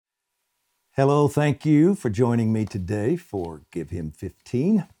Hello, thank you for joining me today for Give Him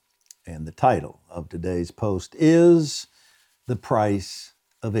 15. And the title of today's post is The Price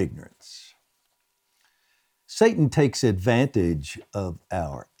of Ignorance. Satan takes advantage of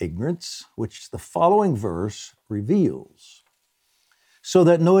our ignorance, which the following verse reveals, so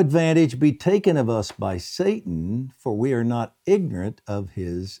that no advantage be taken of us by Satan, for we are not ignorant of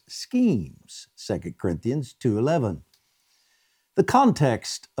his schemes. 2 Corinthians 2:11. The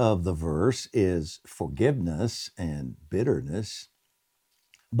context of the verse is forgiveness and bitterness,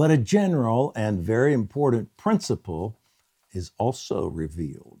 but a general and very important principle is also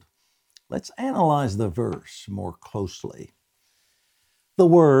revealed. Let's analyze the verse more closely. The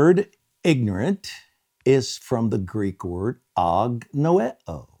word ignorant is from the Greek word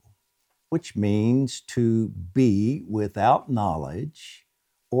agnoeo, which means to be without knowledge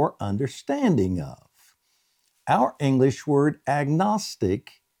or understanding of. Our English word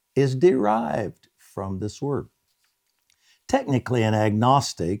agnostic is derived from this word. Technically, an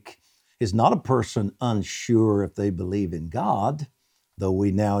agnostic is not a person unsure if they believe in God, though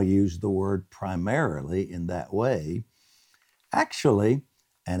we now use the word primarily in that way. Actually,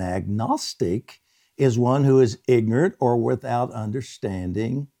 an agnostic is one who is ignorant or without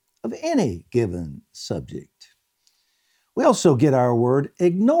understanding of any given subject. We also get our word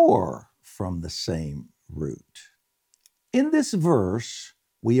ignore from the same root. In this verse,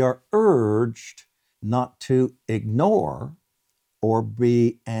 we are urged not to ignore or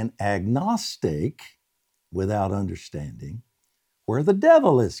be an agnostic without understanding where the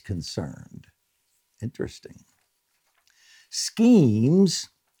devil is concerned. Interesting. Schemes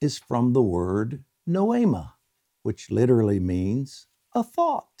is from the word noema, which literally means a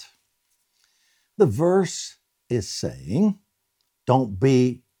thought. The verse is saying, don't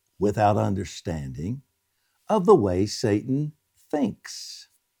be without understanding of the way Satan thinks.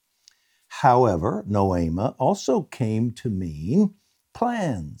 However, noema also came to mean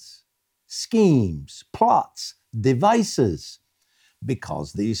plans, schemes, plots, devices,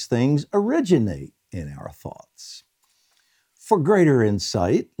 because these things originate in our thoughts. For greater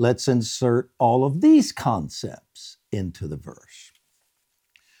insight, let's insert all of these concepts into the verse.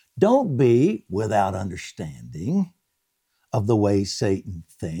 Don't be without understanding of the way Satan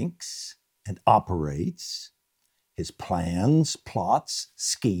thinks and operates, his plans, plots,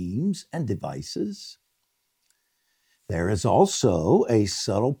 schemes, and devices. There is also a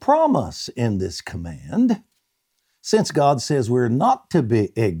subtle promise in this command. Since God says we're not to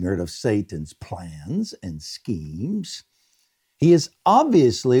be ignorant of Satan's plans and schemes, he is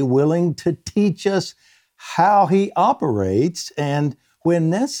obviously willing to teach us how he operates and,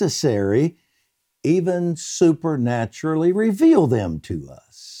 when necessary, even supernaturally reveal them to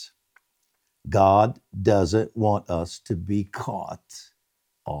us. God doesn't want us to be caught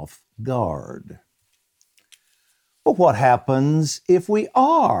off guard. But what happens if we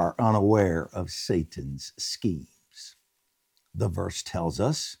are unaware of Satan's schemes? The verse tells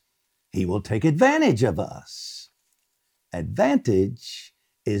us he will take advantage of us. Advantage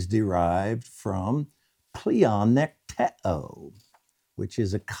is derived from pleonekteo, which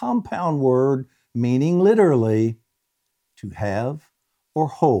is a compound word meaning literally to have or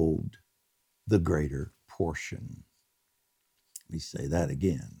hold the greater portion. Let me say that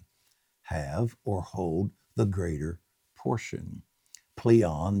again. Have or hold the greater portion.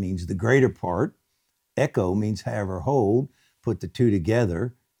 Pleon means the greater part. Echo means have or hold. Put the two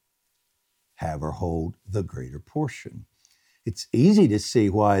together, have or hold the greater portion. It's easy to see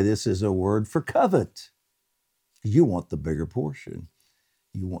why this is a word for covet. You want the bigger portion.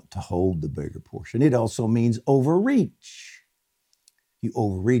 You want to hold the bigger portion. It also means overreach. You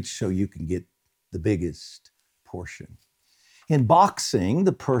overreach so you can get the biggest portion. In boxing,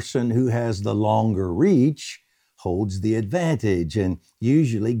 the person who has the longer reach holds the advantage and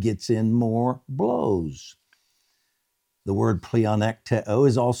usually gets in more blows. The word pleonekteo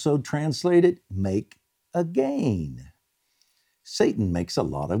is also translated make a gain. Satan makes a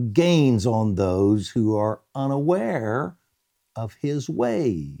lot of gains on those who are unaware of his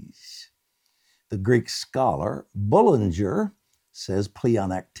ways. The Greek scholar Bullinger says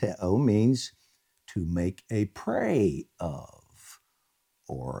pleonekteo means to make a prey of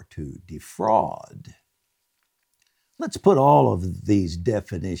or to defraud. Let's put all of these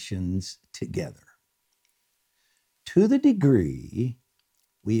definitions together. To the degree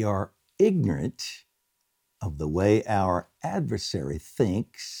we are ignorant of the way our adversary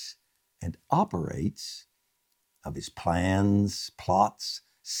thinks and operates, of his plans, plots,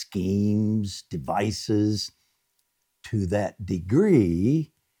 schemes, devices, to that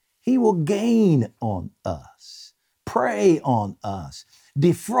degree, he will gain on us, prey on us,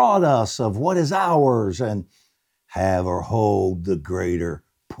 defraud us of what is ours, and have or hold the greater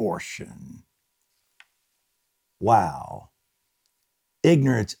portion. Wow.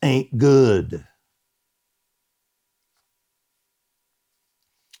 Ignorance ain't good.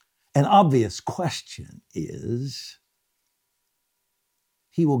 An obvious question is,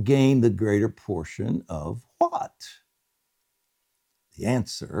 he will gain the greater portion of what? The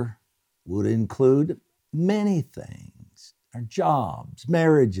answer would include many things: our jobs,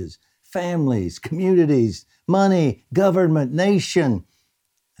 marriages, families, communities, money, government, nation,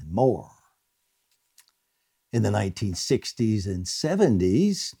 and more. In the 1960s and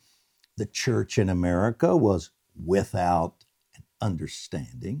 70s, the church in America was without an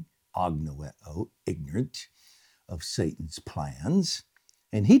understanding, agnoeo, ignorant of Satan's plans,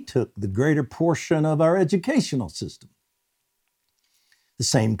 and he took the greater portion of our educational system. The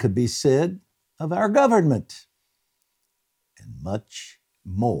same could be said of our government and much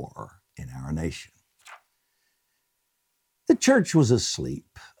more in our nation. The church was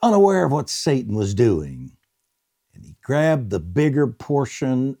asleep, unaware of what Satan was doing, and he grabbed the bigger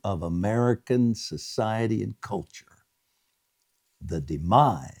portion of American society and culture. The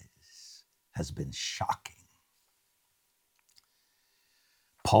demise has been shocking.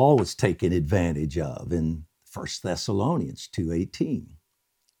 Paul was taken advantage of in 1 Thessalonians 2:18.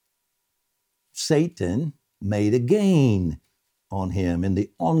 Satan made a gain on him in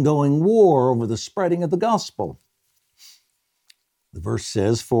the ongoing war over the spreading of the gospel. The verse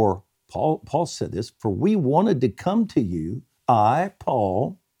says, for Paul said this, for we wanted to come to you, I,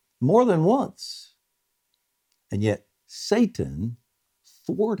 Paul, more than once, and yet Satan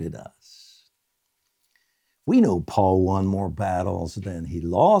thwarted us. We know Paul won more battles than he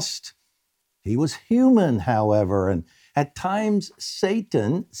lost. He was human, however, and at times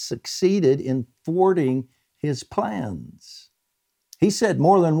Satan succeeded in thwarting his plans. He said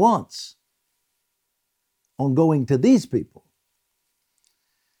more than once on going to these people.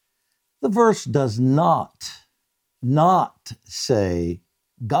 The verse does not say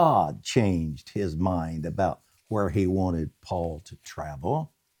God changed his mind about where he wanted Paul to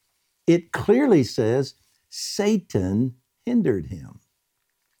travel. It clearly says Satan hindered him.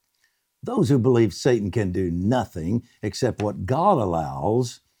 Those who believe Satan can do nothing except what God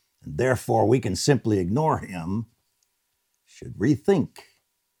allows, and therefore we can simply ignore him, should rethink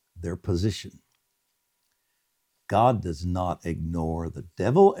their position. God does not ignore the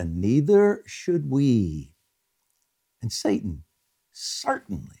devil, and neither should we. And Satan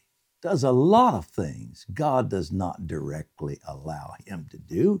certainly does a lot of things God does not directly allow him to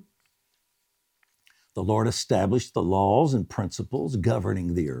do. The Lord established the laws and principles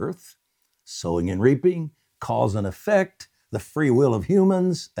governing the earth, sowing and reaping, cause and effect, the free will of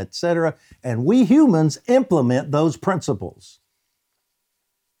humans, etc. And we humans implement those principles.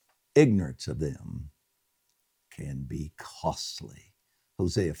 Ignorance of them can be costly.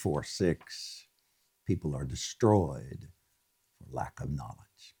 Hosea 4:6, people are destroyed for lack of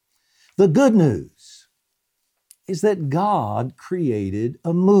knowledge. The good news is that God created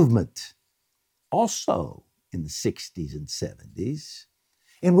a movement, also in the 60s and 70s,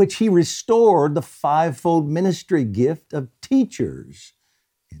 in which he restored the fivefold ministry gift of teachers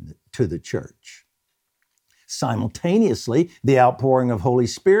to the church. Simultaneously, the outpouring of Holy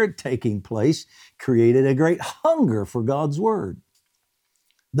Spirit taking place created a great hunger for God's word.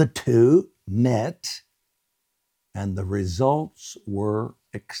 The two met, and the results were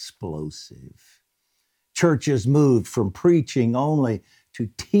explosive. Churches moved from preaching only to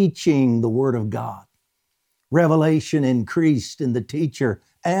teaching the word of God. Revelation increased in the teacher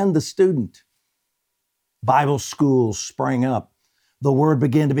and the student. Bible schools sprang up. The word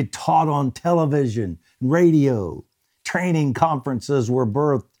began to be taught on television, radio. Training conferences were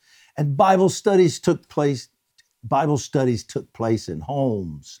birthed, and Bible studies took place in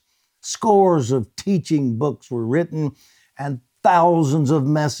homes. Scores of teaching books were written, and thousands of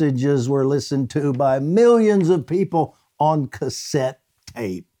messages were listened to by millions of people on cassette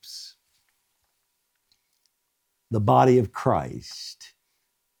tapes. The body of Christ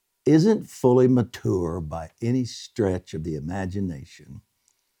isn't fully mature by any stretch of the imagination,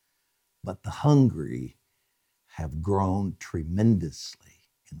 but the hungry have grown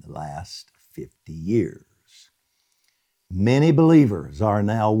tremendously in the last 50 years. Many believers are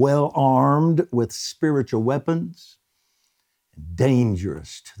now well armed with spiritual weapons and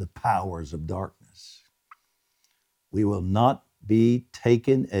dangerous to the powers of darkness. We will not be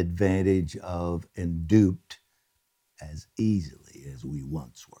taken advantage of and duped as easily as we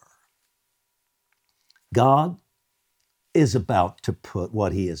once were. God is about to put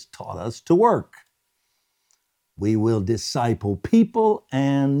what he has taught us to work. We will disciple people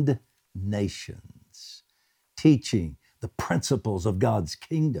and nations, teaching the principles of God's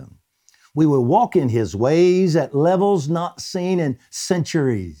kingdom. We will walk in His ways at levels not seen in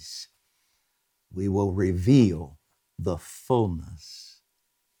centuries. We will reveal the fullness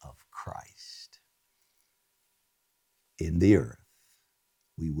of Christ in the earth.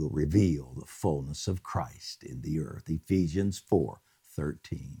 We will reveal the fullness of Christ in the earth. Ephesians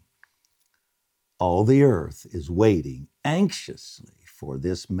 4:13. All the earth is waiting anxiously for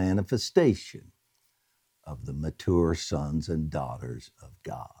this manifestation of the mature sons and daughters of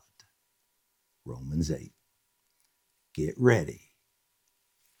God. Romans 8. Get ready.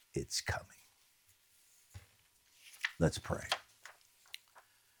 It's coming. Let's pray.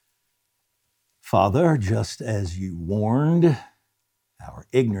 Father, just as you warned, our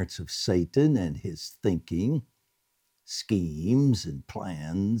ignorance of Satan and his thinking, schemes, and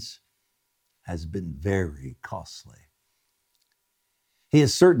plans has been very costly. He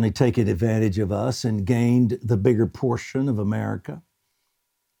has certainly taken advantage of us and gained the bigger portion of America.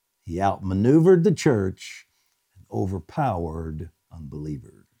 He outmaneuvered the church and overpowered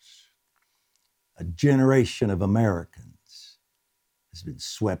unbelievers. A generation of Americans has been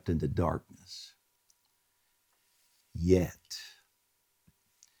swept into darkness. Yet,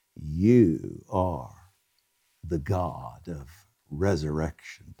 you are the God of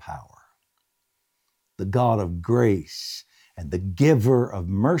resurrection power, the God of grace and the giver of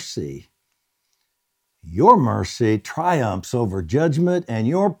mercy. Your mercy triumphs over judgment, and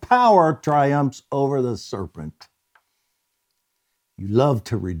your power triumphs over the serpent. You love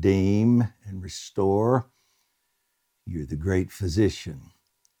to redeem and restore. You're the great physician,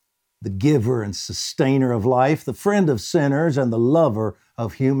 the giver and sustainer of life, the friend of sinners, and the lover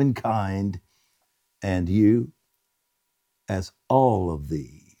of humankind. And you, as all of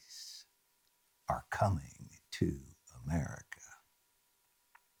these, are coming to America.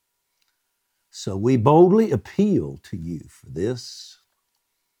 So we boldly appeal to you for this.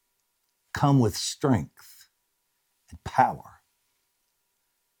 Come with strength and power.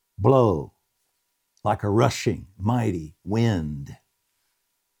 Blow like a rushing, mighty wind.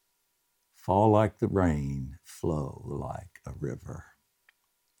 Fall like the rain, flow like a river.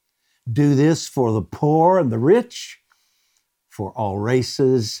 Do this for the poor and the rich, for all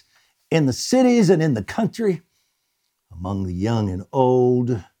races, in the cities and in the country, among the young and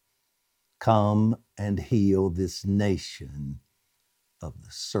old. Come and heal this nation of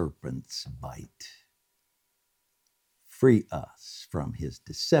the serpent's bite. Free us from his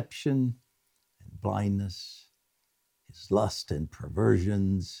deception and blindness, his lust and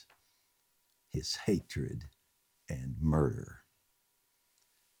perversions, his hatred and murder.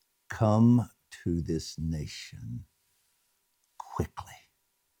 Come to this nation quickly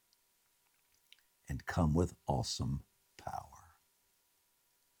and come with awesome power.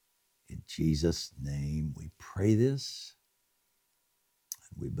 In Jesus' name we pray this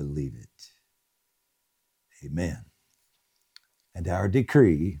and we believe it. Amen. And our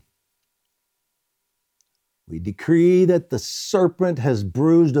decree, we decree that the serpent has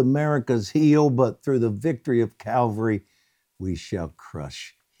bruised America's heel, but through the victory of Calvary, we shall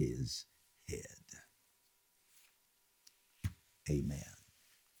crush his head. Amen.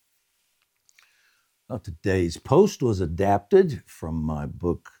 Well, today's post was adapted from my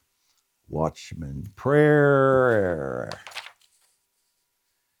book, Watchman Prayer,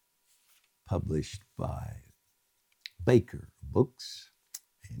 published by Baker Books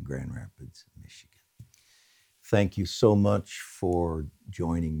in Grand Rapids, Michigan. Thank you so much for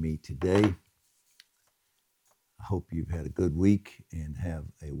joining me today. I hope you've had a good week and have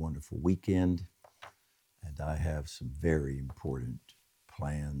a wonderful weekend. And I have some very important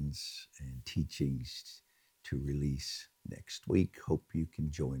plans and teachings to release next week. Hope you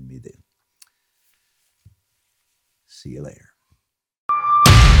can join me then. See you later.